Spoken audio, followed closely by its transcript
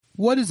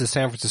What is the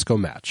San Francisco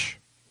match?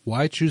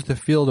 Why choose the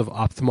field of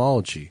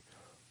ophthalmology?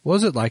 What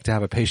is it like to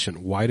have a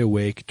patient wide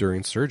awake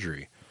during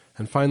surgery?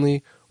 And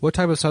finally, what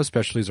type of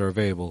subspecialties are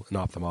available in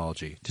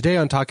ophthalmology? Today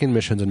on Talking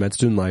Admissions and Med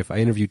Student Life, I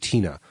interview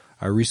Tina,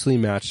 a recently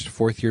matched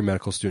fourth-year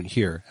medical student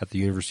here at the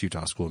University of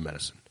Utah School of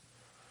Medicine.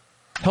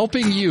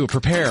 Helping you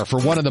prepare for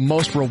one of the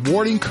most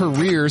rewarding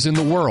careers in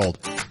the world.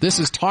 This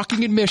is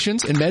Talking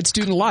Admissions and Med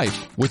Student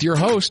Life with your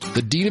host,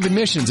 the Dean of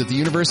Admissions at the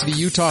University of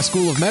Utah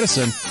School of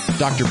Medicine,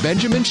 Dr.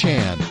 Benjamin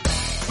Chan.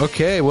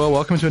 Okay, well,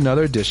 welcome to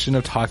another edition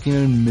of Talking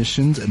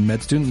Admissions and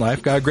Med Student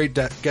Life. Got a great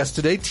guest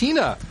today,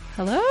 Tina.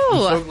 Hello.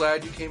 I'm so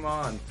glad you came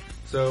on.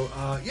 So,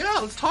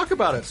 let's talk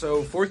about it.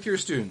 So, fourth-year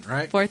student,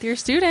 right? Fourth-year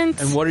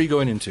student. And what are you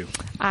going into?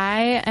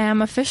 I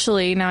am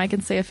officially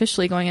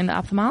going into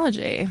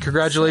ophthalmology.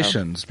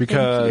 Congratulations, so,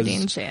 because thank you,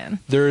 Dean Chan.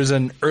 There is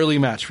an early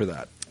match for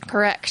that.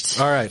 Correct.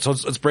 All right, so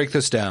let's break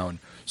this down.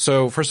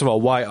 So, first of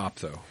all, why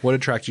ophtho? What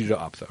attracted you to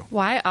ophtho?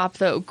 Why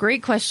ophtho?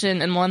 Great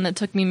question, and one that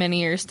took me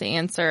many years to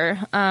answer.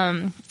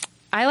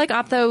 I like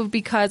ophtho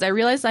because I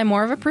realized I'm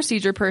more of a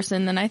procedure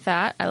person than I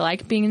thought. I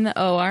like being in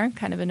the OR,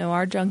 kind of an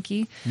OR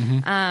junkie. Mm-hmm.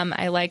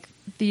 I like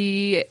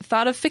the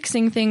thought of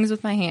fixing things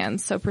with my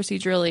hands, so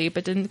procedurally,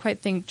 but didn't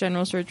quite think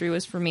general surgery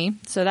was for me.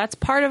 So that's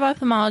part of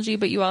ophthalmology,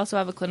 but you also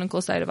have a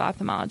clinical side of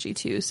ophthalmology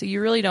too. So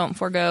you really don't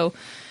forego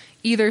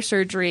either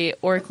surgery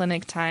or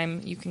clinic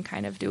time. You can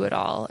kind of do it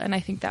all, and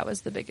I think that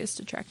was the biggest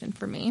attraction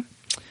for me.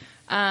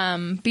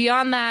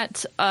 Beyond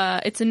that,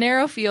 it's a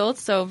narrow field,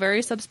 so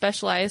very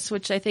subspecialized,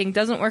 which I think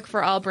doesn't work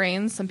for all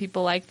brains. Some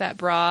people like that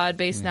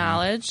broad-based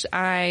knowledge.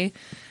 I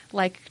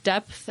like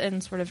depth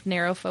and sort of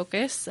narrow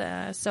focus,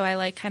 so I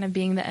like kind of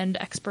being the end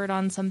expert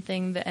on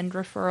something, the end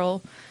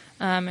referral,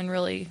 and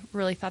really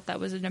thought that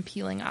was an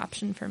appealing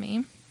option for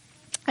me.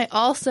 I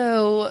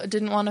also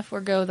didn't want to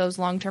forego those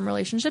long-term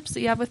relationships that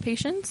you have with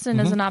patients,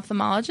 and as an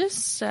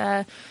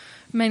ophthalmologist,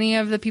 many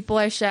of the people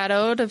I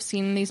shadowed have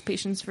seen these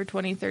patients for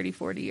 20, 30,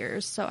 40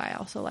 years, so I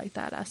also like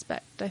that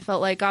aspect. I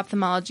felt like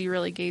ophthalmology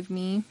really gave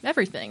me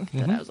everything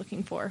that I was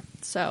looking for.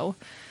 So,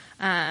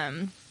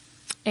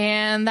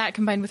 and that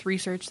combined with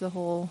research, the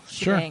whole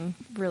shebang.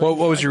 Sure. Really.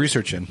 What was your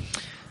research in?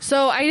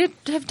 So I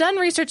have done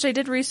research. I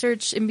did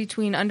research in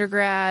between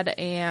undergrad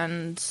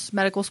and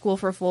medical school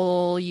for a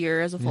full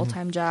year as a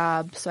full-time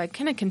job. So I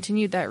kind of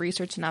continued that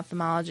research in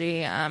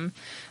ophthalmology,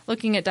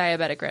 looking at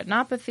diabetic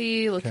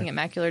retinopathy, looking at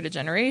macular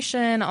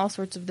degeneration, all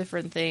sorts of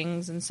different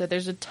things. And so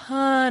there's a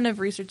ton of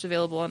research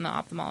available in the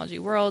ophthalmology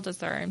world, as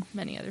there are in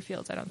many other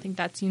fields. I don't think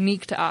that's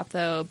unique to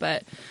ophtho,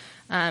 but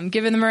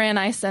given the Moran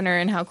Eye Center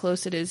and how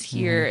close it is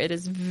here, it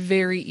is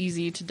very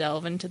easy to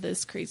delve into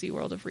this crazy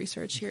world of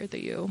research here at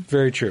the U.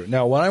 Very true.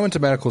 Now, when I went to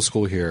medical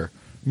school here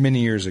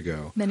many years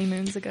ago, many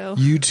moons ago,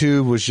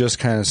 YouTube was just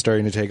kind of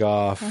starting to take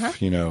off, the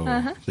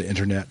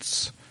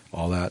internets,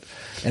 all that.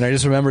 And I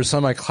just remember some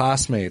of my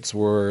classmates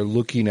were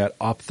looking at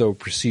ophtho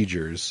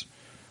procedures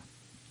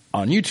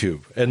on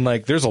YouTube. And,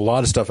 there's a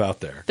lot of stuff out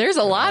there. There's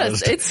a lot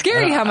of – it's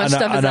scary how much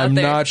stuff is out there. And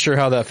I'm not sure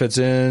how that fits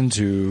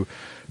into –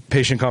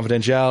 patient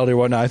confidentiality or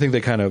whatnot. I think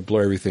they kind of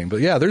blur everything.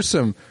 But yeah, there's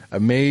some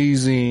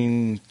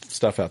amazing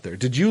stuff out there.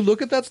 Did you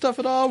look at that stuff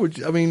at all? Is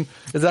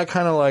that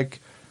kind of like,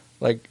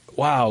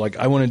 wow,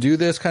 I want to do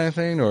this kind of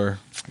thing, or?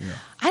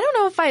 I don't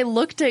know if I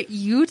looked at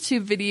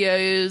YouTube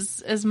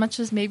videos as much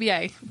as maybe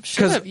I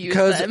should have used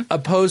them. Because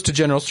opposed to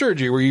general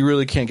surgery, where you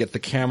really can't get the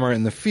camera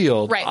in the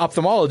field,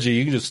 ophthalmology,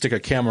 you can just stick a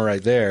camera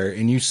right there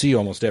and you see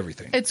almost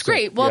everything. It's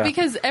great. Well,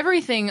 because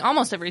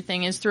almost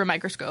everything is through a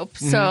microscope.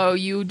 So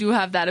you do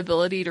have that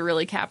ability to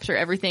really capture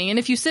everything. And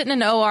if you sit in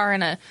an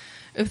OR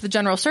with the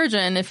general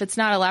surgeon, if it's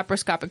not a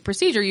laparoscopic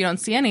procedure, you don't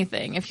see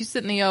anything. If you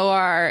sit in the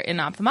OR in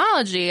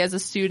ophthalmology as a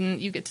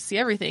student, you get to see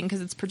everything because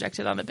it's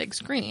projected on a big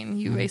screen.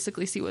 You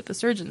basically see what the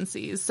surgeon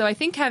sees. So I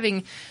think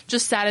having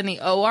just sat in the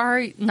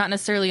OR, not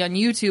necessarily on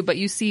YouTube, but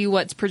you see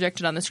what's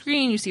projected on the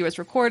screen, you see what's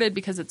recorded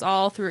because it's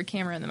all through a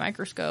camera and the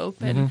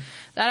microscope. And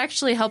that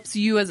actually helps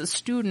you as a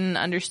student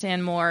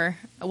understand more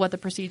what the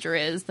procedure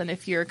is than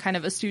if you're kind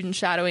of a student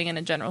shadowing in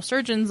a general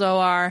surgeon's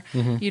OR.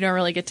 You don't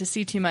really get to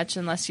see too much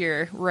unless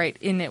you're right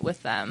in it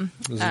with them.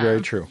 This is very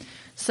true.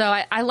 So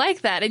I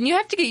like that. And you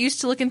have to get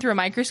used to looking through a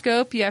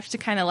microscope. You have to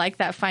kind of like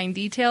that fine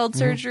detailed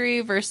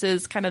surgery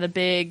versus kind of the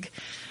big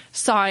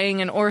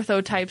sawing and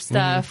ortho type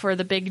stuff or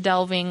the big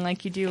delving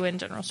like you do in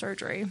general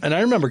surgery. And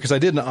I remember because I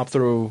did an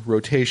ophtho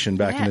rotation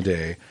back in the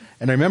day.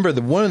 And I remember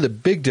one of the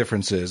big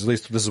differences, at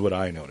least this is what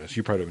I noticed,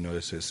 you probably haven't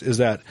noticed this, is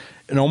that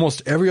in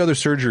almost every other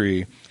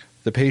surgery,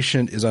 the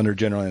patient is under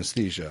general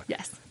anesthesia.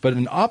 Yes. But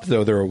in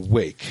ophtho, they're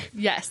awake.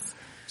 Yes.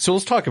 So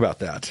let's talk about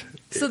that.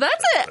 So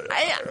that's it.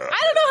 I don't know how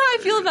I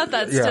feel about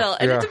that still.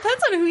 And it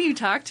depends on who you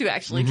talk to,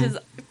 actually, because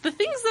the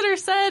things that are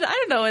said, I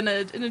don't know,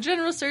 in a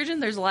general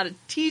surgeon, there's a lot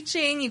of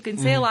teaching. You can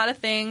say a lot of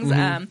things.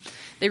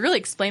 They really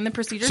explain the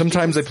procedure.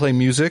 Sometimes they play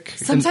music.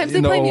 Sometimes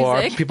they play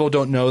music. People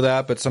don't know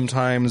that, but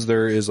sometimes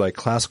there is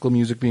classical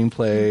music being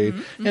played.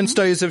 And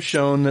studies have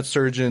shown that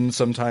surgeons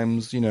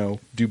sometimes,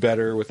 do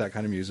better with that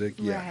kind of music.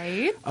 Yeah.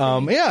 Right.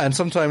 And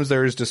sometimes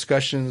there's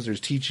discussions,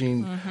 there's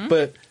teaching,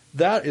 but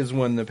that is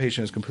when the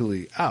patient is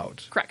completely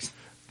out. Correct.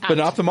 But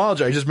in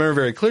ophthalmology, I just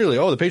remember very clearly,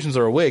 the patients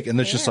are awake, and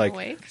there's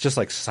awake. just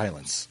like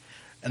silence.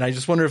 And I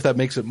just wonder if that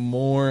makes it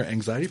more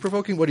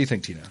anxiety-provoking. What do you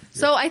think, Tina?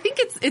 So I think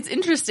it's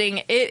interesting.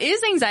 It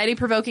is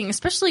anxiety-provoking,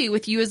 especially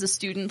with you as a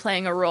student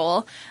playing a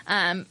role.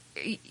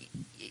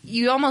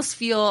 You almost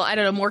feel, I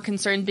don't know, more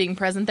concerned being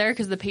present there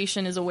because the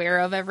patient is aware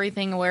of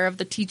everything, aware of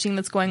the teaching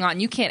that's going on.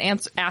 You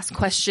can't ask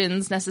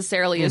questions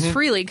necessarily as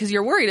freely because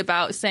you're worried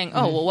about saying,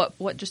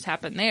 what just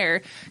happened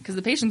there? Because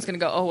the patient's going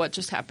to go, what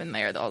just happened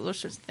there? All those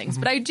sorts of things.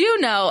 But I do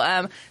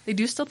know they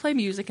do still play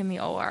music in the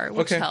OR,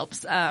 which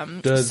helps.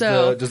 Does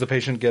the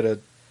patient get a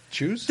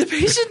choose? The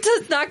patient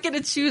does not get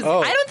to choose. I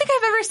don't think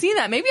I've ever seen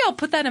that. Maybe I'll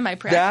put that in my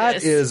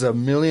practice. That is $1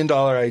 million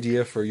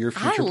idea for your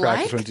future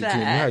practice. Like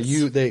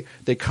that.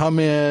 They come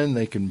in,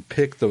 they can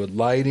pick the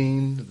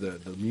lighting, the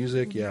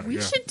music. Yeah, we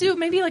should do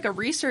maybe like a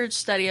research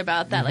study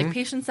about that, like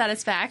patient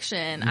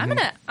satisfaction. I'm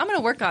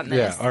gonna work on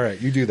this. Yeah, all right,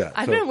 you do that.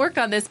 I'm gonna work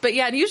on this, but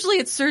yeah, usually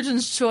it's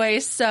surgeon's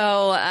choice.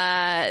 So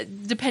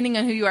depending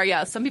on who you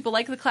are, some people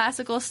like the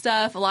classical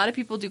stuff. A lot of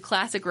people do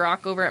classic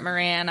rock over at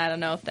Moran. I don't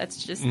know if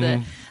that's just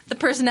the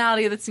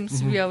personality that seems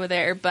to be over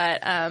there,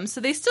 but so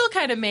they still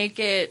kind of make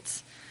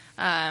it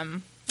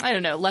I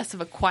don't know, less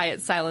of a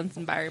quiet silence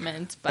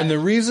environment. But and the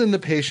reason the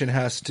patient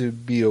has to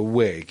be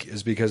awake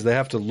is because they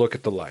have to look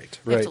at the light,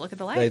 right? They have to look at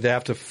the light. They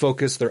have to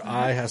focus, their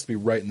eye has to be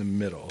right in the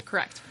middle.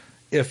 Correct.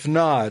 If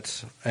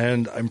not,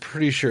 and I'm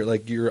pretty sure,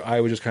 like, your eye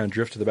would just kind of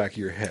drift to the back of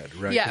your head,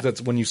 right? Yeah. 'Cause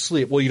that's when you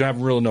sleep. Well, you don't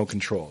have really no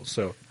control,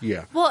 so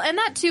yeah. Well, and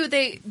that too,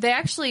 they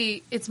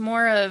actually, it's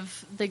more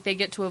of like they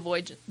get to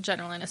avoid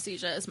general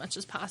anesthesia as much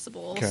as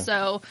possible. Okay.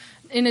 So,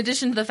 in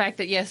addition to the fact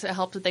that yes, it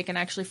helps that they can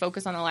actually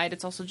focus on the light,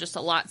 it's also just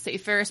a lot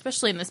safer,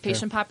 especially in this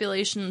patient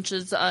population, which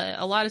is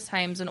a lot of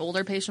times an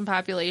older patient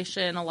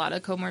population, a lot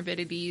of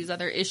comorbidities,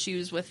 other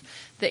issues with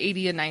the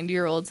 80 and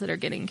 90-year-olds that are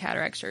getting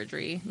cataract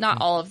surgery. Not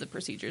all of the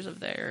procedures of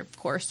their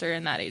course are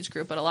in that age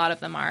group, but a lot of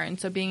them are. And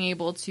so being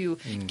able to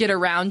get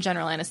around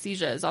general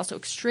anesthesia is also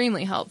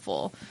extremely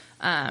helpful.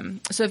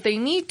 So if they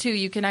need to,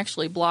 you can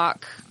actually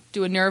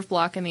do a nerve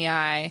block in the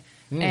eye,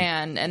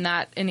 and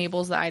that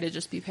enables the eye to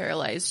just be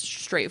paralyzed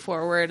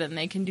straightforward, and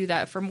they can do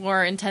that for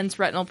more intense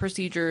retinal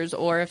procedures,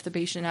 or if the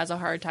patient has a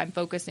hard time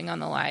focusing on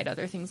the light,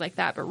 other things like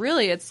that. But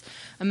really, it's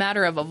a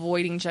matter of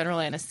avoiding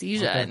general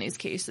anesthesia in these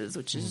cases,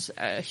 which is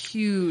a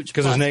huge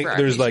plus for our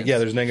there's patients.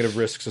 there's negative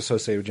risks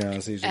associated with general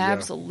anesthesia.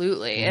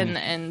 Absolutely,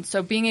 and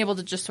so being able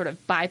to just sort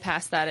of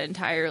bypass that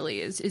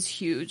entirely is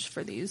huge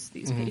for these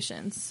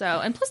patients. So,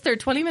 and plus they're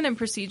 20-minute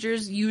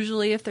procedures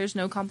usually if there's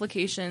no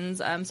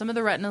complications. Some of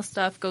the retinal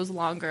stuff goes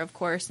longer, of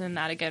course, and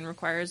that again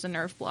requires a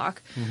nerve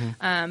block.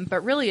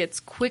 But really, it's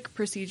quick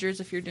procedures.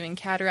 If you're doing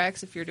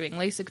cataracts, if you're doing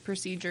LASIK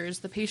procedures,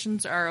 the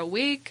patients are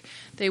awake.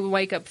 They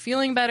wake up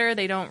feeling better.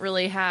 They don't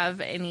really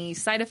have any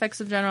side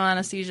effects of general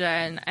anesthesia,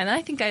 and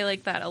I think I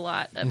like that a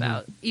lot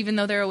about even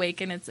though they're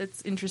awake. And it's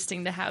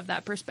interesting to have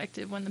that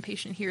perspective when the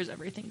patient hears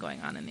everything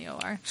going on in the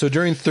OR. So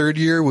during third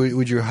year,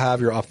 would you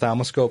have your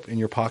ophthalmoscope in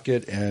your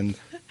pocket, and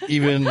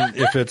even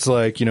if it's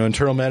like,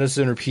 internal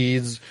medicine or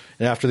peds,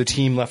 and after the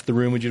team left the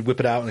room, would you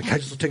whip it out and can I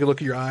just take a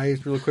look at your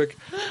eyes really quick?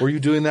 Were you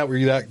doing that? Were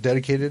you that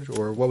dedicated,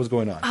 or what was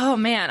going on? Oh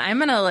man, I'm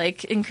gonna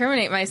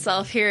incriminate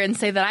myself here and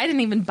say that I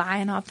didn't even buy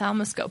an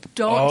ophthalmoscope.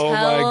 Don't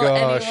tell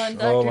anyone,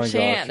 Dr.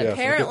 Chan. Yes.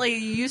 Apparently,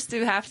 you used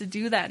to have to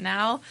do that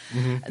now.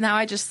 Now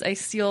I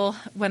steal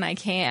when I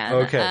can.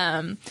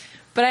 Okay.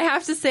 But I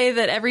have to say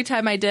that every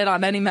time I did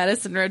on any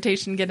medicine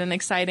rotation get an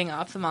exciting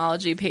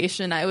ophthalmology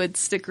patient, I would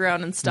stick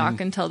around and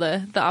stalk until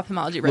the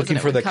ophthalmology resident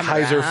Looking for the come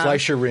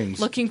Kaiser-Fleischer rings.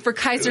 Looking for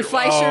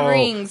Kaiser-Fleischer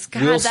rings.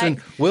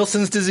 God,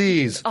 Wilson's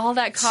disease. All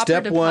that copper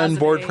Step depositing. one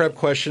board prep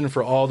question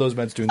for all those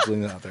med students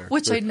living out there.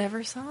 Which I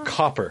never saw.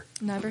 Copper.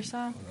 Never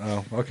saw.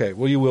 Oh, okay.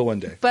 Well, you will one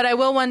day. But I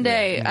will one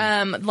day.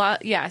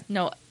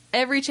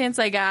 Every chance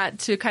I got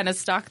to kind of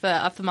stalk the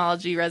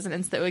ophthalmology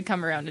residents that would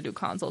come around to do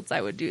consults, I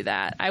would do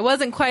that. I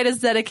wasn't quite as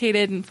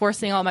dedicated in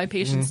forcing all my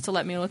patients to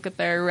let me look at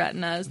their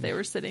retina as they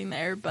were sitting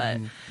there, but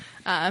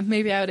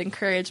maybe I would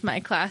encourage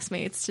my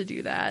classmates to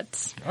do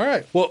that. All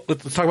right. Well,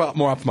 let's talk about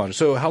more ophthalmology.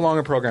 So how long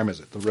a program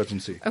is it, the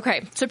residency?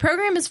 Okay. So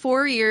program is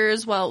 4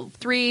 years,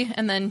 3,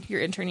 and then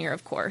your intern year,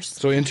 of course.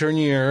 So intern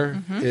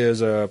year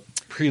is a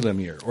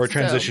prelim year or a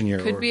transition year.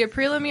 Could be a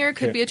prelim year,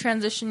 could be a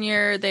transition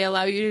year. They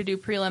allow you to do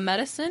prelim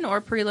medicine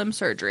or prelim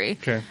surgery.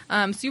 Okay.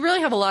 So you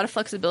really have a lot of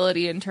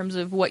flexibility in terms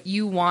of what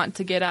you want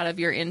to get out of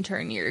your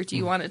intern year. Do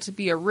you want it to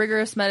be a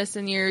rigorous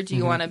medicine year? Do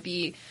you want to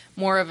be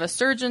more of a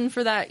surgeon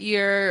for that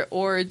year?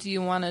 Or do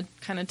you want to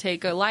kind of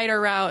take a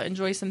lighter route,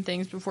 enjoy some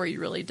things before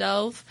you really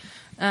delve?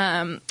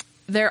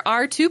 There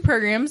are 2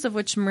 programs, of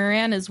which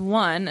Moran is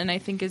one, and I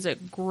think is a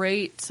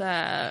great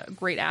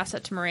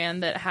asset to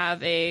Moran, that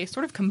have a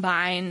sort of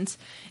combined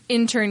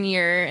intern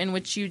year in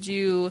which you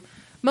do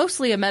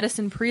mostly a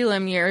medicine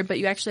prelim year, but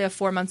you actually have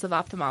 4 months of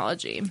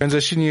ophthalmology.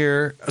 Transition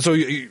year. So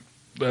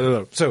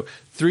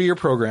 3-year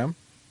program.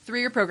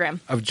 3-year program.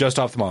 Of just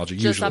ophthalmology,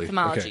 usually. Just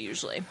ophthalmology,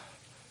 usually.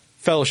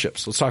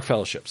 Fellowships. Let's talk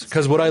fellowships.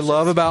 Because what I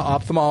love about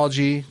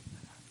ophthalmology,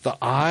 the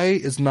eye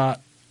is not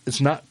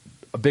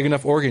a big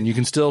enough organ, you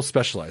can still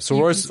specialize. So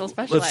let's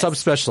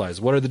sub-specialize.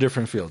 What are the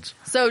different fields?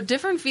 So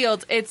different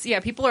fields,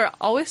 people are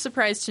always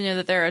surprised to know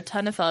that there are a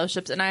ton of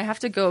fellowships, and I have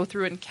to go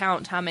through and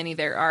count how many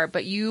there are,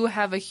 but you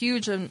have a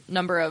huge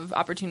number of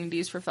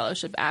opportunities for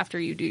fellowship after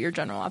you do your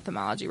general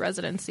ophthalmology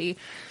residency.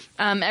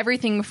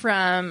 Everything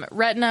from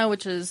retina,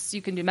 which is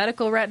you can do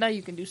medical retina,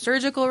 you can do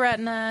surgical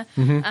retina,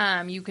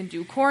 you can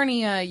do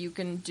cornea, you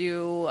can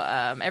do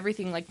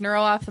everything like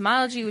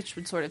neuro-ophthalmology, which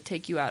would sort of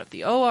take you out of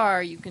the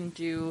OR. You can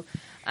do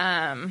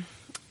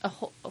a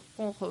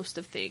whole host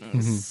of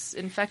things,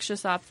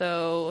 infectious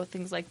ophtho,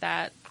 things like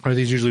that. Are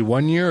these usually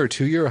 1 year or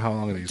 2 year, or how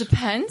long are these?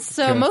 Depends.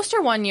 So most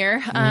are 1 year.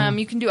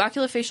 You can do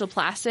oculofacial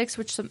plastics,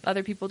 which some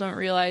other people don't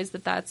realize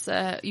that's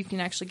you can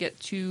actually get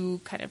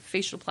 2 kind of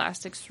facial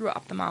plastics through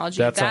ophthalmology.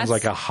 That sounds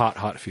like a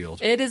hot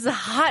field. It is a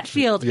hot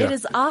field. Yeah. It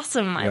is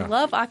awesome. Yeah. I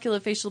love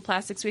oculofacial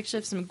plastics. We actually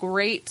have some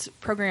great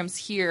programs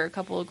here, a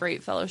couple of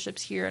great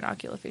fellowships here in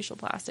oculofacial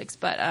plastics.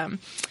 But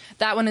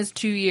that one is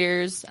 2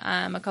 years.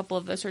 A couple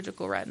of the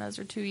surgical retinas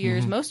are 2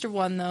 years. Most are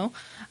 1, though.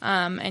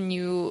 And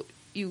you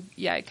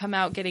come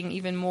out getting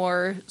even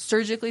more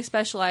surgically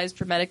specialized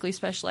or medically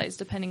specialized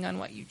depending on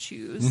what you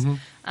choose,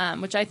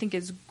 which I think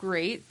is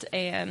great.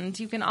 And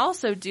you can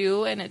also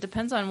do, and it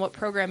depends on what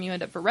program you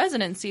end up for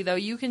residency, though,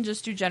 you can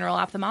just do general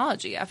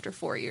ophthalmology after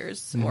 4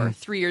 years or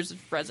 3 years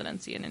of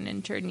residency in an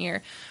intern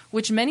year,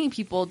 which many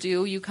people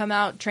do. You come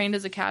out trained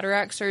as a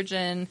cataract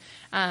surgeon,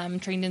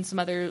 trained in some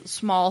other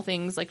small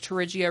things like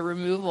pterygia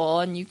removal,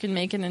 and you can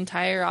make an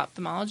entire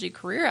ophthalmology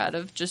career out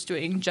of just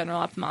doing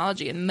general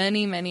ophthalmology. And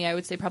many, I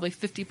would say probably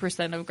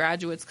 50% of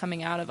graduates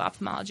coming out of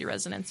ophthalmology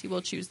residency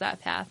will choose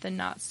that path and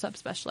not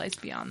subspecialize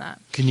beyond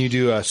that. Can you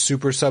do a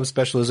super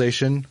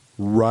subspecialization,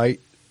 right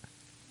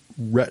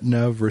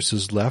retina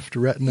versus left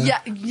retina?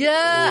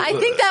 Yeah. I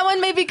think that one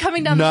may be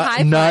coming down the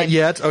pipeline. Not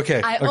yet.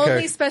 Okay. I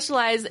only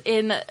specialize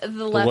in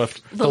the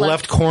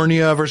left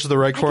cornea versus the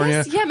right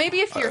cornea. Guess, maybe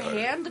if your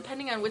hand,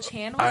 depending on which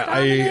hand was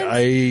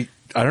dominant.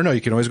 I don't know.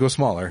 You can always go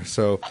smaller.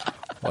 So,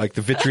 like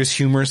the vitreous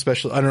humor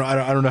special. I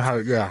don't know how.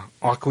 Yeah,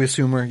 aqueous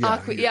humor.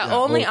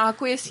 Only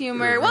aqueous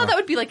humor. Well, that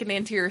would be like an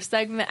anterior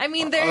segment. I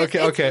mean, it's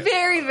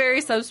very,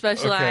 very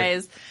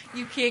subspecialized. Okay.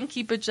 You can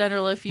keep it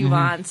general if you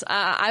want.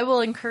 I will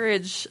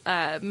encourage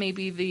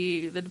maybe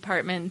the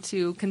department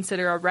to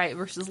consider a right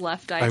versus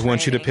left eye. I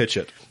want you to pitch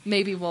it.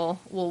 Maybe we'll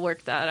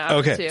work that out.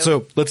 Okay, too.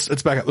 So let's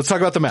back up. Let's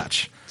talk about the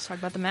match. Let's talk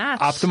about the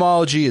match.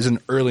 Ophthalmology is an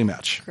early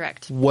match.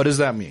 Correct. What does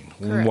that mean?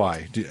 Correct.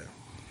 Why?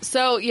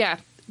 So,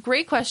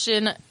 great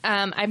question.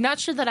 I'm not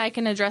sure that I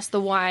can address the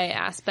why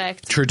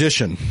aspect.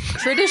 Tradition.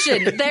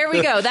 There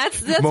we go.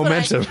 That's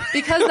momentum.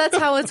 Because that's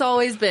how it's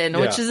always been,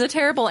 which is a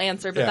terrible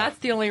answer, but that's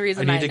the only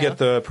reason I need to get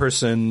the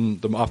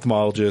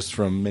ophthalmologist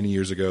from many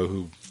years ago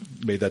who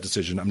made that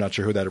decision. I'm not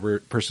sure who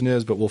that person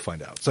is, but we'll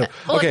find out. So,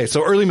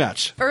 so early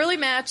match. Early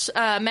match.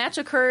 Match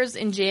occurs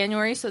in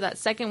January, so that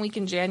second week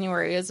in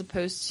January, as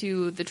opposed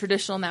to the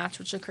traditional match,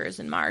 which occurs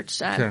in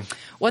March.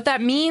 What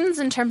that means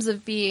in terms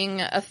of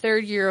being a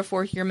third year or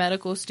fourth year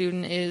medical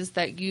student is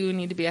that you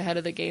need to be ahead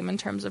of the game in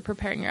terms of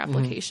preparing your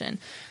application.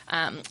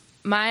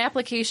 My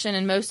application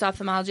and most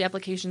ophthalmology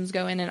applications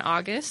go in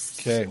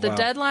August. The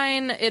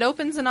deadline, it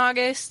opens in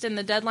August, and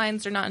the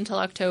deadlines are not until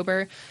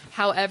October.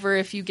 However,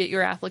 if you get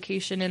your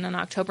application in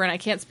October, and I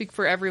can't speak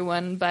for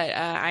everyone, but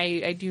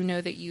I do know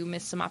that you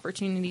missed some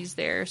opportunities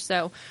there.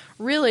 So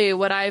really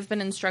what I've been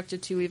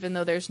instructed to, even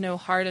though there's no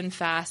hard and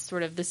fast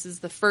sort of this is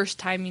the first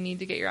time you need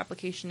to get your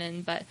application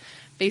in, but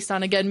based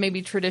on, again,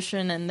 maybe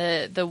tradition and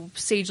the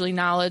sagely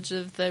knowledge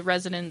of the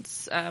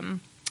residents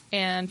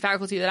and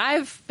faculty that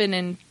I've been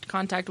in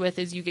contact with,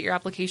 is you get your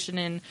application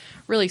in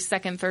really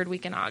second, third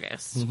week in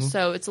August.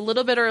 So it's a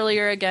little bit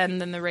earlier, again,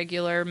 than the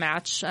regular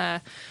match.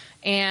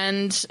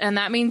 And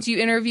that means you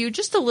interview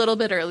just a little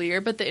bit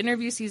earlier, but the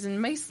interview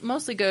season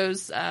mostly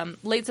goes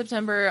late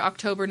September,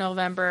 October,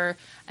 November,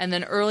 and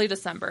then early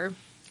December.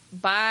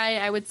 By,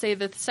 I would say,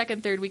 the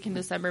second, third week in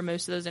December,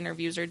 most of those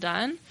interviews are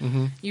done.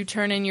 You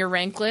turn in your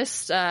rank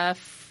list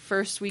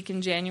first week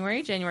in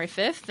January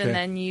 5th, and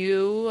then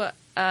you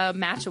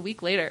match a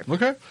week later.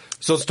 Okay.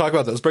 So let's talk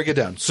about that. Let's break it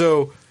down.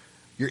 So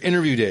your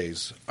interview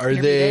days, are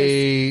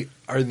they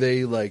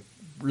like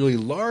really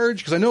large?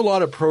 Because I know a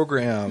lot of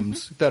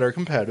programs that are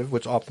competitive,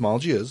 which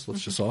ophthalmology is,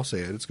 let's just all say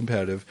it, it's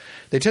competitive.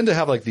 They tend to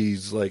have like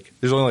these, like,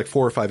 there's only like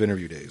 4 or 5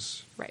 interview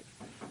days. Right.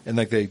 And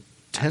like they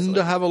tend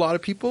to have a lot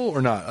of people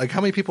or not? Like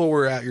how many people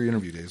were at your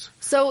interview days?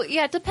 So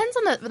it depends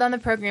on the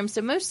program.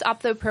 So most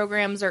optho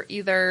programs are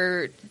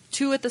either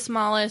 2 at the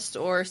smallest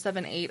or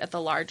 7, 8 at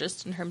the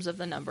largest in terms of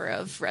the number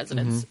of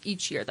residents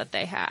each year that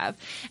they have.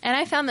 And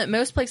I found that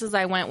most places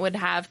I went would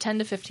have 10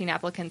 to 15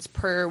 applicants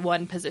per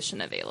one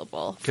position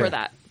available for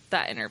that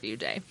interview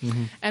day.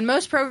 And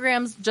most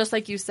programs, just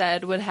like you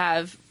said, would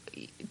have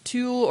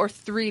 2 or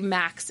 3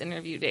 max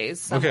interview days.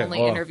 Some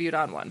only interviewed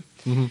on one.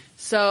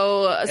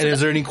 So is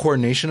there any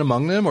coordination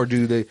among them, or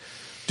do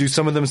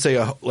some of them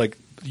say like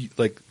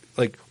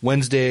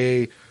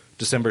Wednesday,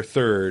 December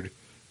 3rd?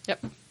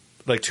 Yep.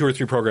 like 2 or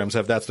 3 programs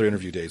have that's their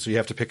interview day, so you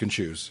have to pick and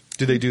choose.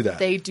 Do they do that?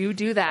 They do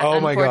that, Oh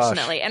my gosh.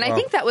 unfortunately. And Wow. I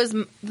think that was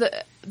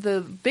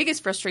the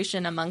biggest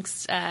frustration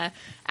amongst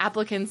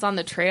applicants on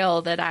the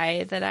trail that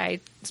I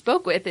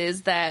spoke with,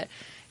 is that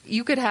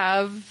you could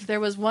have, there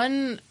was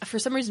for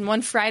some reason,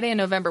 one Friday in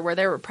November where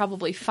there were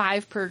probably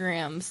 5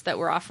 programs that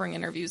were offering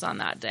interviews on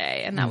that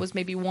day. And that was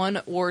maybe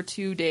 1 or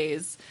 2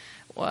 days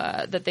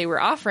that they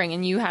were offering,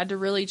 and you had to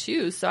really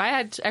choose. So I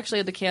had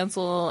to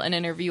cancel an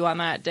interview on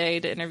that day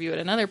to interview at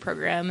another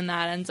program, and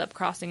that ends up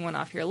crossing one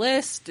off your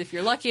list. If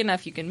you're lucky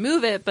enough, you can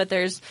move it, but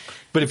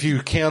if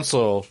you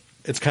cancel,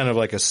 it's kind of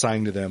like a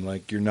sign to them,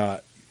 like you're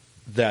not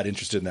that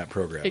interested in that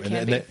program.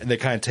 And they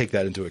kind of take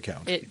that into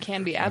account. It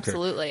can be,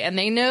 absolutely. Okay. And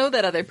they know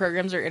that other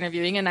programs are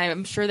interviewing, and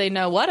I'm sure they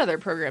know what other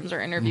programs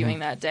are interviewing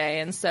that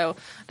day. And so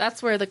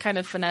that's where the kind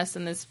of finesse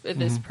in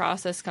this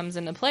process comes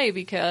into play,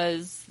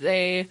 because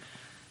they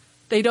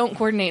don't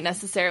coordinate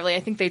necessarily.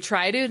 I think they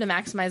try to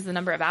maximize the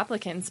number of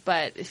applicants,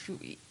 but if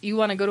you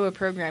want to go to a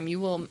program,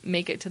 you will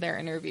make it to their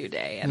interview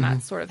day, and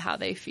that's sort of how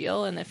they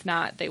feel. And if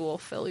not, they will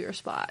fill your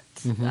spot.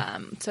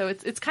 So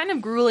it's kind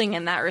of grueling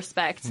in that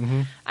respect.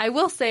 I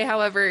will say,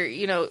 however,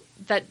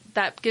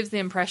 that gives the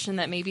impression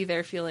that maybe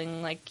they're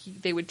feeling like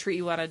they would treat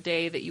you on a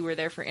day that you were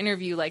there for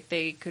interview, like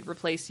they could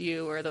replace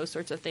you or those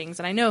sorts of things.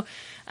 And I know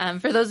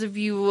for those of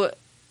you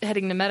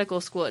heading to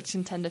medical school, it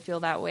can tend to feel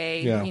that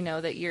way,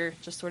 that you're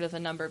just sort of a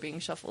number being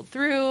shuffled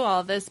through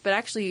all this. But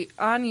actually,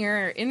 on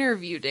your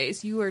interview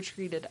days, you were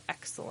treated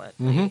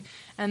excellently.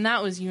 And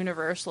that was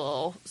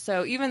universal.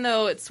 So even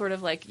though it's sort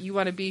of like you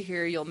want to be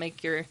here, you'll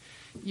make your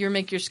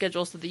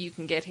schedule so that you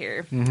can get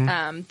here.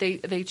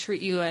 They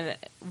treat you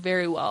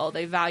very well.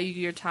 They value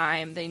your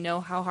time. They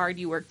know how hard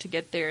you work to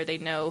get there. They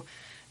know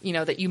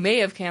that you may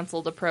have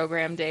canceled a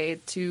program day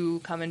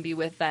to come and be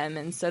with them.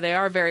 And so they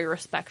are very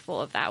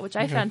respectful of that, which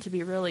I found to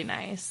be really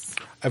nice.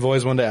 I've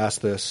always wanted to ask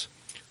this.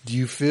 Do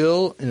you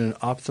feel in an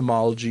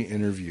ophthalmology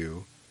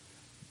interview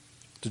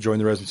to join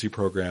the residency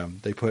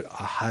program, they put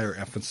a higher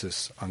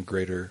emphasis on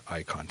greater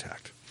eye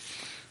contact?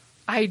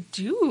 I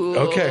do.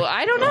 Okay.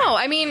 I don't know.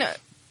 I mean,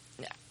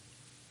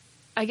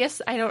 I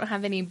guess I don't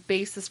have any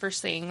basis for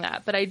saying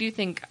that, but I do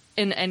think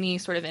in any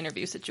sort of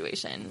interview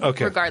situation,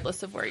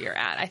 regardless of where you're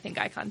at, I think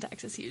eye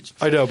contact is huge.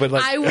 I know, but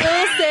I will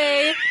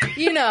say,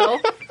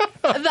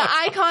 the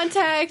eye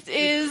contact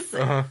is,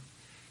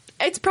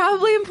 it's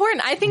probably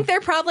important. I think they're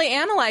probably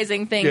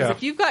analyzing things. Yeah.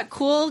 If you've got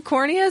cool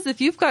corneas,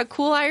 if you've got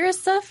cool iris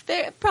stuff,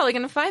 they're probably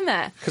going to find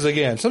that. Because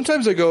again,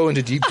 sometimes I go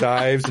into deep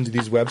dives into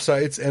these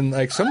websites, and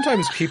like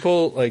sometimes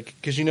people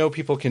because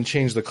people can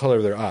change the color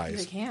of their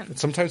eyes. They can.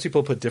 Sometimes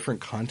people put different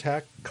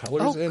contact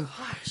colors in.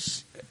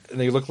 Gosh. And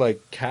they look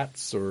like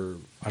cats, or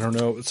I don't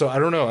know. So I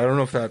don't know. I don't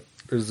know if that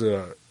is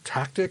a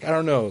tactic. I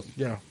don't know.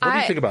 Yeah. What do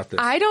you think about this?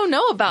 I don't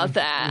know about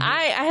that.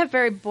 I have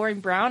very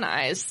boring brown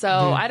eyes, so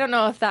I don't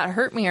know if that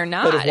hurt me or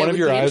not. But if one of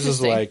your eyes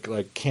is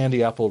like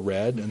candy apple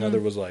red, and another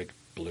was like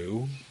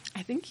blue,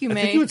 I think I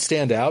think you would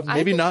stand out.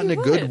 Maybe not in a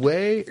good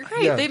way.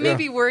 Right. Yeah, they may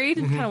be worried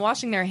and kind of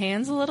washing their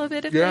hands a little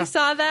bit if they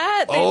saw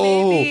that. They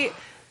may be.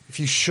 If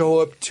you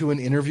show up to an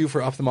interview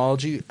for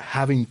ophthalmology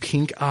having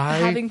pink eye,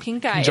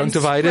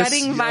 conjunctivitis,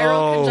 spreading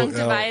viral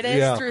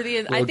conjunctivitis through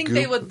the, I think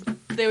goop.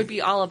 they would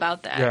be all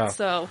about that. Yeah.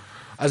 So,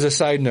 as a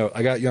side note,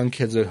 I got young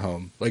kids at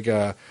home,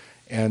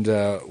 and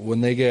when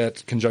they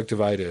get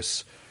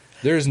conjunctivitis,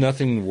 there's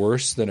nothing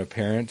worse than a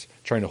parent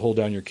trying to hold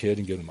down your kid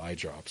and give them eye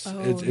drops.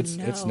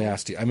 It's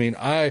nasty. I mean,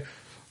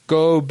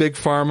 go Big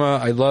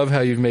Pharma. I love how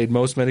you've made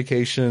most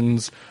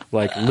medications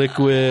like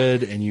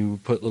liquid, and you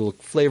put little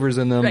flavors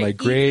in them like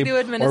grape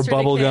or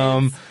bubble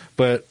gum.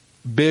 But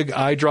big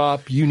eye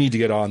drop, you need to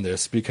get on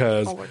this,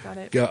 because I'll work on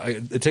it.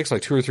 It takes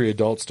like 2 or 3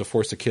 adults to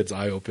force a kid's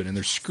eye open, and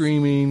they're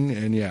screaming,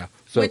 and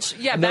So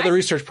another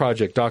research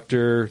project,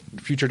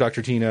 future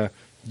Dr. Tina.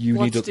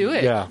 Let's do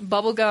it. Yeah.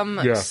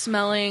 Bubblegum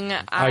smelling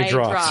eye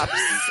drops.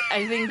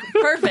 I think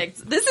perfect.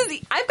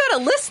 I've got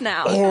a list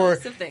now. Or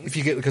of things. if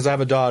you because I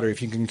have a daughter,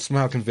 if you can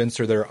somehow convince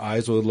her their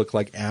eyes would look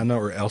like Anna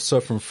or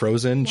Elsa from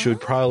Frozen, she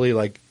would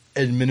probably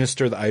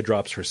administer the eye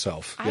drops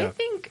herself. I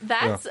think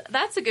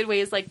that's a good way,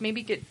 is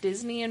maybe get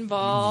Disney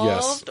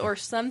involved or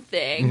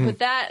something. But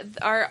that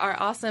our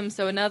awesome,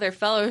 so another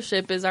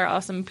fellowship is our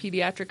awesome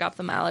pediatric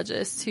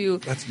ophthalmologists who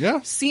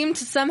seem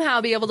to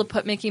somehow be able to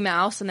put Mickey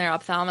Mouse in their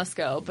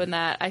ophthalmoscope, and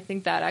I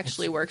think that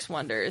actually works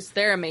wonders.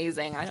 They're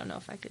amazing. I don't know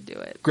if I could do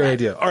it. Great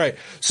idea. All right,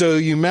 so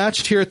you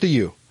matched here at the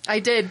U. I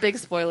did. Big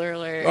spoiler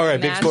alert. All right,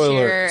 big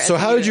spoiler alert. So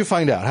how did you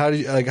find out? How do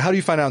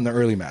you find out in the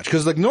early match?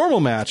 Because normal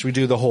match, we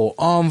do the whole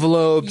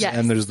envelopes,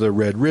 and there's the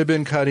red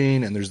ribbon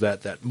cutting, and there's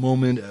that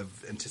moment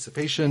of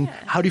anticipation. Yeah.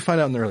 How do you find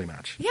out in the early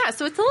match? Yeah,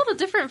 so it's a little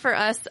different for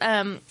us.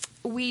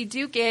 We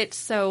do get,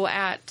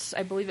 at,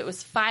 I believe it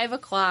was 5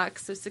 o'clock,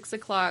 so 6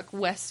 o'clock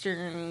West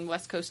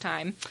Coast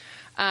time.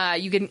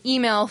 You get an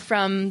email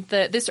from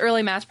this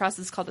early match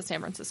process called the San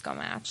Francisco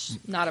match.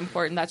 Not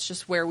important. That's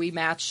just where we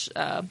match.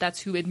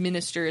 That's who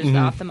administers the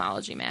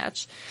ophthalmology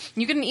match.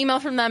 You get an email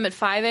from them at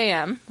 5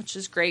 a.m., which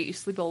is great. You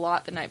sleep a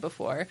lot the night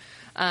before,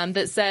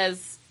 that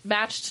says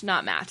matched,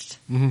 not matched.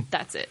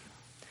 That's it.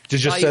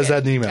 just says that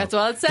in the email. That's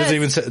all it says. Does it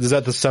even say, is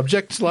that the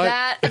subject line?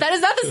 That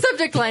is not the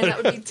subject line.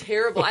 That would be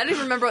terrible. I don't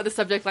even remember what the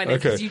subject line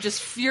is because you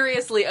just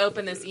furiously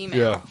open this email.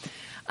 Yeah.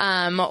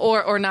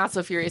 Or not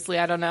so furiously,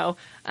 I don't know.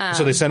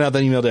 So they send out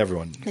that email to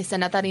everyone. They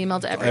send out that email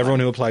to everyone. Everyone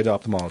who applied to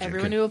ophthalmology.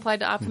 Everyone who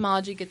applied to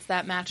ophthalmology gets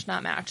that match,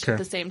 not match at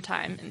the same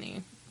time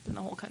in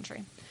the whole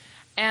country.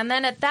 And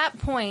then at that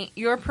point,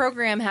 your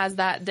program has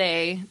that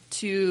day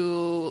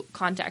to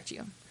contact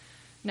you.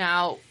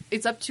 Now,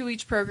 it's up to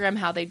each program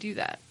how they do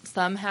that.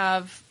 Some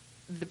have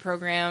the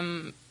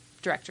program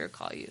director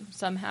call you.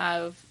 Some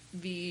have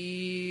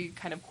the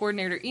kind of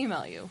coordinator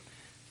email you.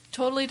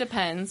 Totally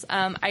depends.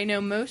 I know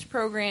most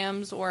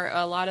programs, or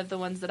a lot of the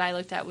ones that I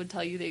looked at, would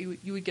tell you that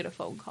you would get a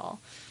phone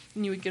call.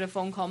 And you would get a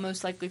phone call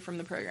most likely from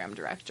the program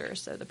director,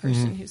 so the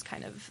person who's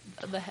kind of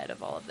the head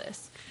of all of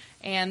this.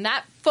 And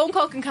that phone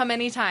call can come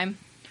anytime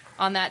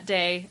on that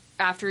day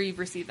after you've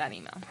received that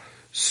email.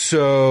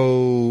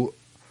 So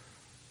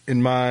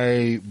in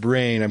my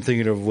brain, I'm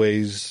thinking of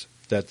ways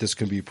that this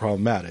can be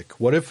problematic.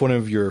 What if one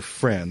of your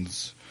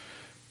friends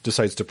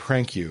decides to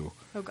prank you?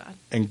 Oh, God.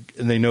 And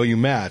they know you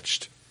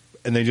matched,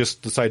 and they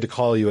just decide to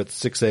call you at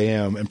 6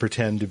 a.m. and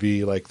pretend to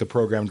be like the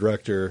program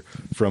director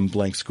from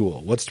blank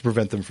school? What's to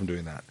prevent them from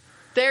doing that?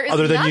 There is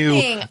other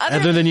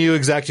than you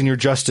exacting your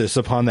justice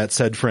upon that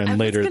said friend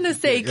later. I was going to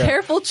say,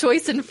 careful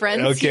choice in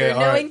friends here.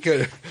 Knowing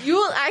you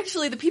will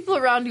actually, the people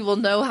around you will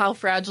know how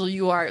fragile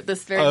you are at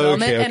this very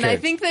moment. And I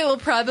think they will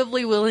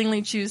probably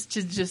willingly choose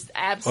to just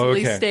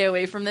absolutely stay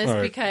away from this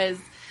because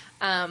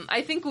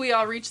I think we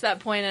all reached that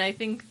point, and I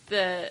think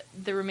the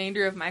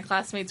remainder of my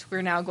classmates who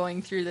are now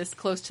going through this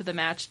close to the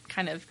match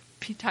kind of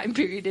time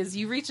period is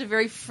you reach a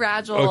very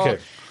fragile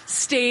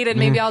state, and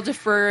maybe I'll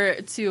defer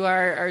to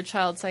our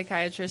child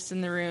psychiatrist in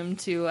the room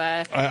to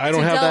I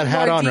don't have that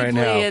hat on right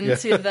now.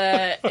 Into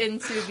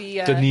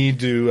the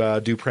need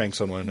to do pranks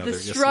on one another. The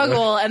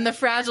struggle and the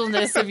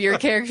fragileness of your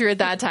character at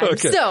that time.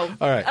 Okay. So,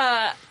 all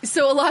right.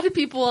 So a lot of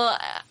people.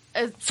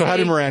 So how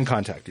did Moran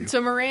contact you? So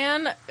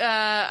Moran,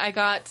 I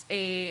got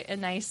a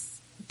nice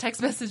text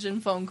message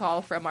and phone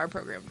call from our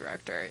program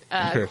director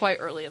quite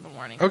early in the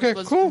morning. Okay, it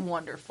was cool.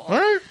 Wonderful.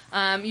 All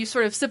right. You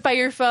sort of sit by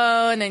your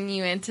phone and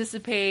you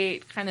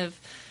anticipate kind of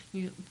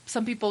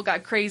some people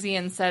got crazy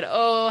and said,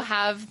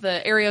 have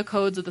the area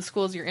codes of the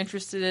schools you're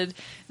interested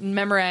in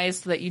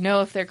memorized so that you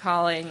know if they're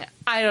calling.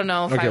 I don't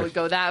know if I would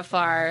go that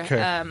far.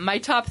 Okay. My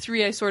top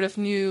 3, I sort of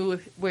knew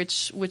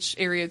which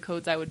area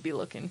codes I would be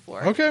looking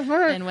for. Okay, all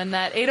right. And when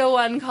that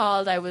 801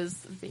 called, I was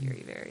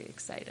very, very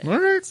excited. All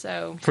right.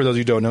 So, for those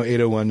who don't know,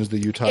 801 is the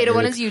Utah.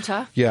 801 is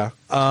Utah. Yeah.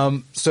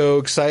 So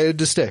excited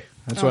to stay.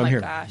 That's what I'm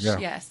hearing. Oh my gosh, yeah.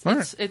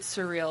 yes. It's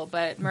surreal.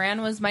 But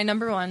Moran was my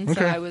number one,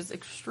 so I was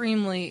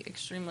extremely,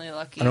 extremely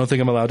lucky. I don't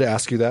think I'm allowed to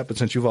ask you that, but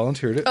since you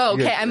volunteered it. Oh,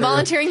 okay. I'm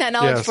volunteering that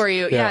knowledge for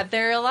you. Yeah.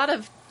 There are a lot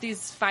of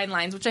these fine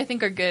lines, which I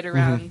think are good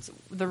around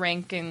the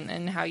rank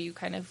and how you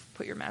kind of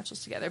put your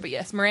matches together. But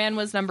yes, Moran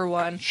was number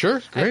one.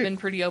 Sure, great. I've been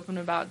pretty open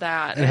about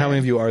that. And how many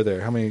of you are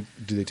there? How many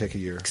do they take a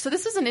year? So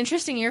this is an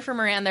interesting year for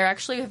Moran. There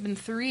actually have been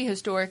 3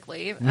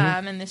 historically,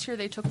 and this year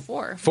they took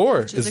 4. 4?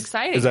 Which is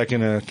exciting. Is that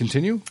going to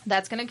continue?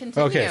 That's going to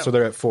continue. Okay, so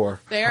they're at 4.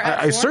 They're at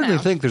 4 I certainly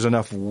now. think there's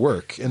enough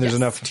work and there's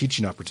enough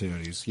teaching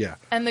opportunities. Yeah.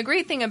 And the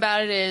great thing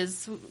about it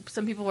is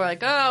some people were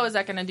like, oh, is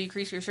that going to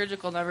decrease your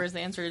surgical numbers? The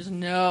answer is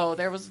no.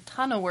 There was a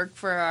ton of work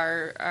for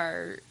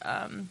our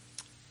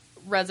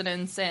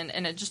residents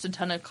and just a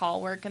ton of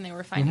call work, and they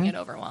were finding it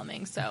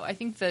overwhelming. So I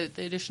think the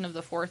addition of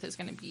the 4th is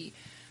going to be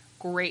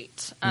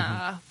great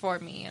for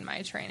me in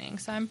my training.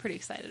 So I'm pretty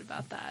excited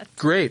about that.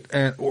 Great.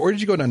 And where did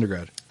you go to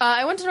undergrad?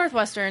 I went to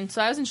Northwestern,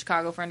 so I was in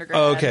Chicago for undergrad.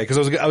 Oh, okay, because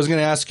I was going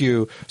to ask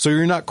you, so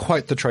you're not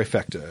quite the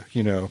trifecta,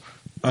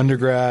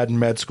 undergrad,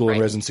 med school, and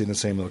residency in the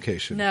same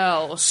location.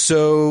 No.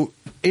 So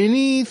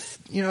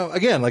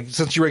again, like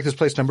since you ranked this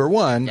place number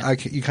 1,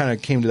 you kind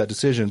of came to that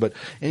decision, but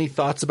any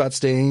thoughts about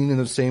staying in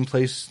the same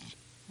place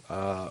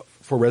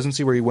for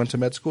residency where you went to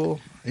med school?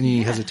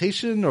 Any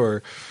hesitation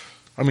or,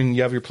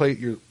 you have your plate,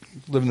 you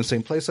live in the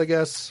same place, I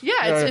guess?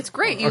 Yeah, it's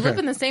great. You live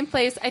in the same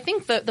place. I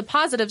think the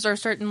positives are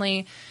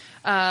certainly,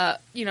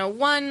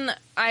 one,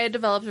 I had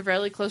developed a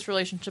fairly close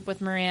relationship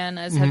with Moran,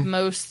 as have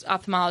most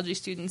ophthalmology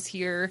students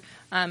here,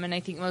 and I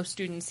think most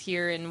students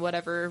here in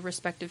whatever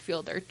respective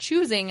field they're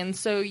choosing. And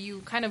so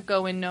you kind of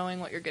go in knowing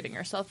what you're getting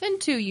yourself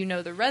into. You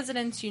know the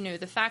residents, you know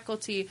the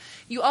faculty.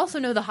 You also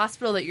know the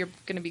hospital that you're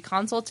going to be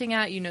consulting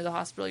at. You know the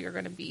hospital you're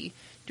going to be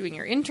doing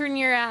your intern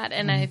year at.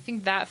 And I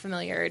think that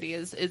familiarity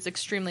is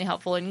extremely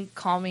helpful in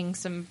calming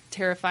some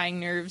terrifying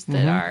nerves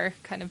that are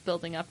kind of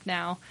building up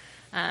now.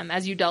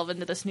 As you delve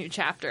into this new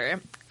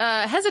chapter.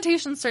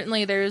 Hesitation,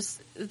 certainly, there's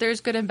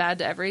good and bad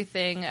to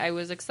everything. I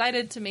was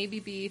excited to maybe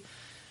be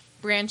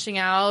branching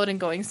out and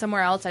going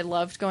somewhere else. I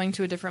loved going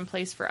to a different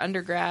place for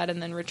undergrad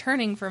and then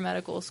returning for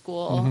medical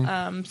school.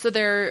 So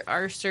there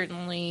are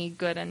certainly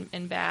good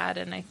and bad,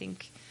 and I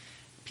think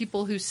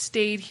people who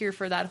stayed here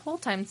for that whole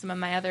time, some of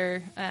my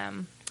other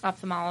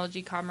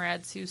ophthalmology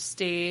comrades who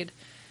stayed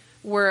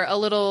were a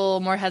little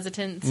more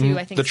hesitant to,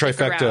 I think, The stick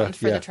trifecta, around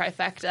for yeah. the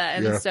trifecta.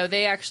 And so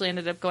they actually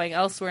ended up going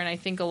elsewhere. And I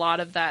think a lot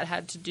of that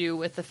had to do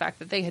with the fact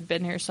that they had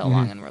been here so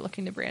long and were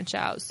looking to branch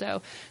out.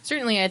 So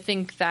certainly I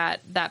think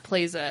that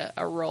plays a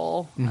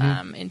role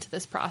into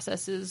this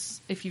process.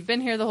 Is if you've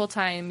been here the whole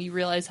time, you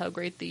realize how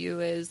great the U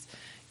is,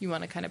 you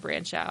want to kind of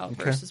branch out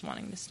versus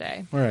wanting to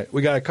stay. All right.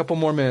 We got a couple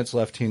more minutes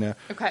left, Tina.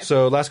 Okay.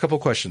 So last couple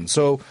questions.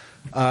 So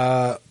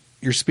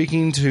you're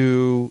speaking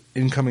to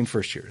incoming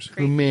first years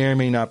who may or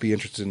may not be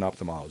interested in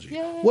ophthalmology.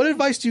 Yay. What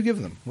advice do you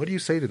give them? What do you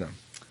say to them?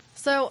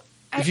 So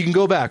If you can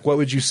go back, what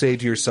would you say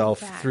to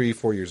yourself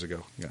 3-4 years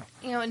ago? Yeah.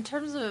 You know, in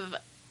terms of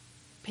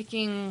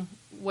picking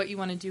what you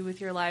want to do with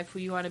your life, who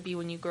you want to be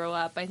when you grow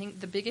up, I think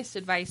the biggest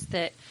advice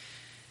that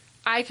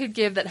I could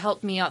give that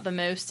helped me out the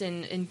most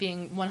in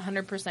being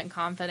 100%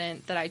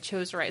 confident that I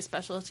chose the right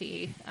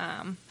specialty,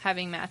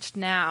 having matched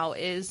now,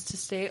 is to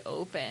stay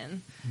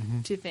open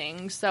to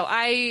things. So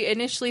I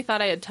initially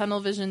thought I had tunnel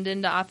visioned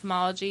into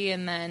ophthalmology,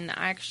 and then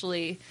I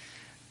actually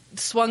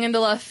swung into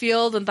left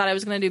field and thought I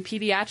was going to do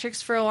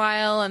pediatrics for a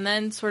while, and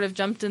then sort of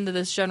jumped into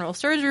this general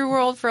surgery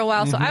world for a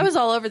while. So I was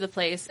all over the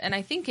place. And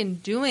I think in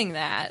doing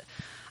that,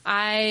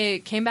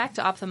 I came back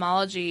to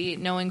ophthalmology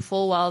knowing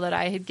full well that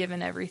I had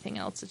given everything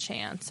else a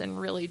chance and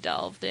really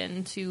delved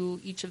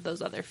into each of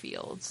those other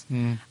fields.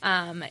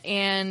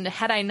 And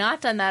had I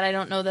not done that, I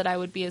don't know that I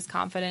would be as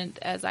confident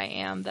as I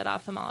am that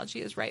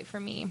ophthalmology is right for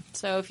me.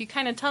 So if you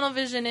kind of tunnel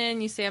vision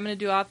in, you say, I'm going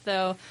to do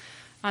ophtho.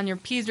 On your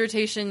peds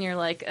rotation, you're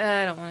like,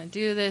 I don't want to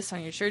do this.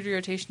 On your surgery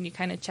rotation, you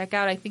kind of check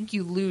out. I think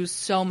you lose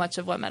so much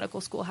of what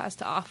medical school has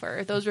to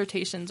offer. Those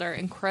rotations are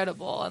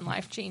incredible and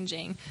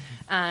life-changing.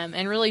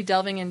 And really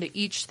delving into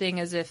each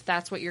thing as if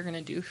that's what you're going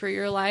to do for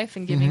your life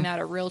and giving that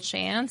a real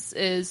chance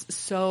is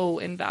so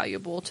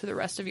invaluable to the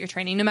rest of your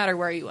training, no matter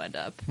where you end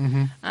up.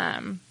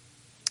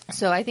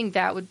 So I think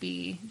that would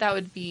be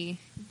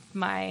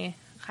my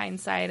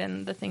hindsight,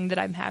 and the thing that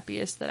I'm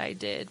happiest that I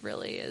did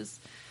really is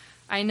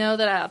I know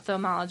that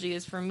ophthalmology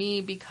is for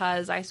me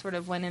because I sort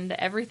of went into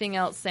everything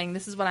else saying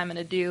this is what I'm going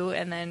to do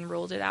and then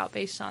rolled it out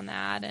based on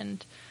that.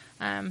 And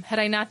had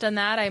I not done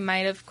that, I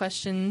might have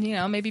questioned,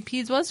 maybe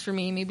peds was for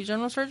me, maybe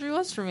general surgery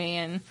was for me.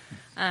 And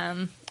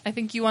I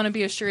think you want to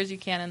be as sure as you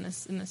can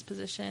in this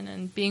position,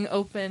 and being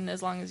open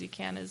as long as you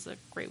can is a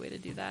great way to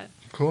do that.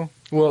 Cool.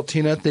 Well,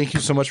 Tina, thank you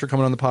so much for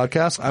coming on the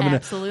podcast. I'm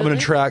going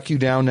to track you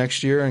down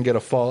next year and get a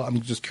fall. I'm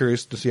just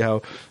curious to see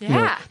how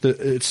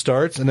it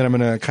starts, and then I'm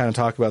going to kind of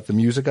talk about the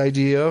music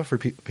idea for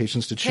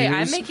patients to choose. Okay,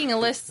 I'm making a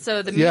list.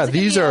 So the music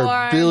these in the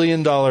are OR,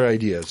 billion-dollar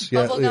ideas.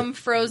 Bubblegum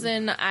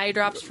frozen eye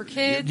drops for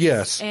kids.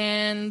 Yes.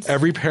 And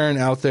every parent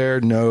out there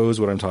knows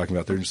what I'm talking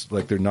about. They're just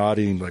like, they're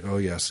nodding like, oh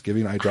yes,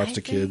 giving eye drops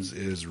to kids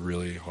is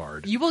really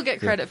hard. You will get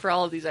credit for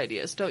all of these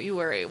ideas. Don't you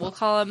worry. We'll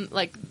call them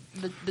like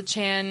the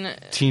Chan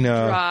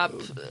Tina drop.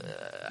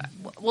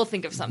 We'll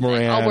think of something.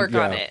 Moran, I'll work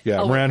on it.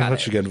 Yeah, Moran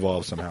should get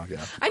involved somehow.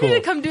 Yeah, I need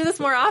to come do this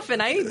more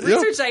often. I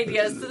research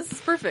ideas. This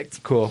is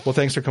perfect. Cool. Well,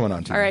 thanks for coming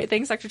on, Tina. All right.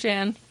 Thanks, Dr.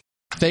 Chan.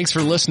 Thanks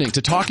for listening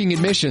to Talking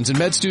Admissions and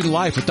Med Student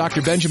Life with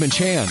Dr. Benjamin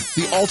Chan,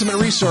 the ultimate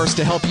resource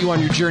to help you on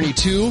your journey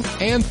to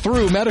and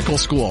through medical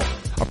school.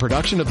 A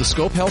production of the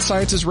Scope Health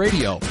Sciences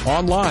Radio,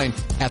 online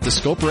at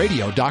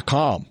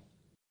thescoperadio.com.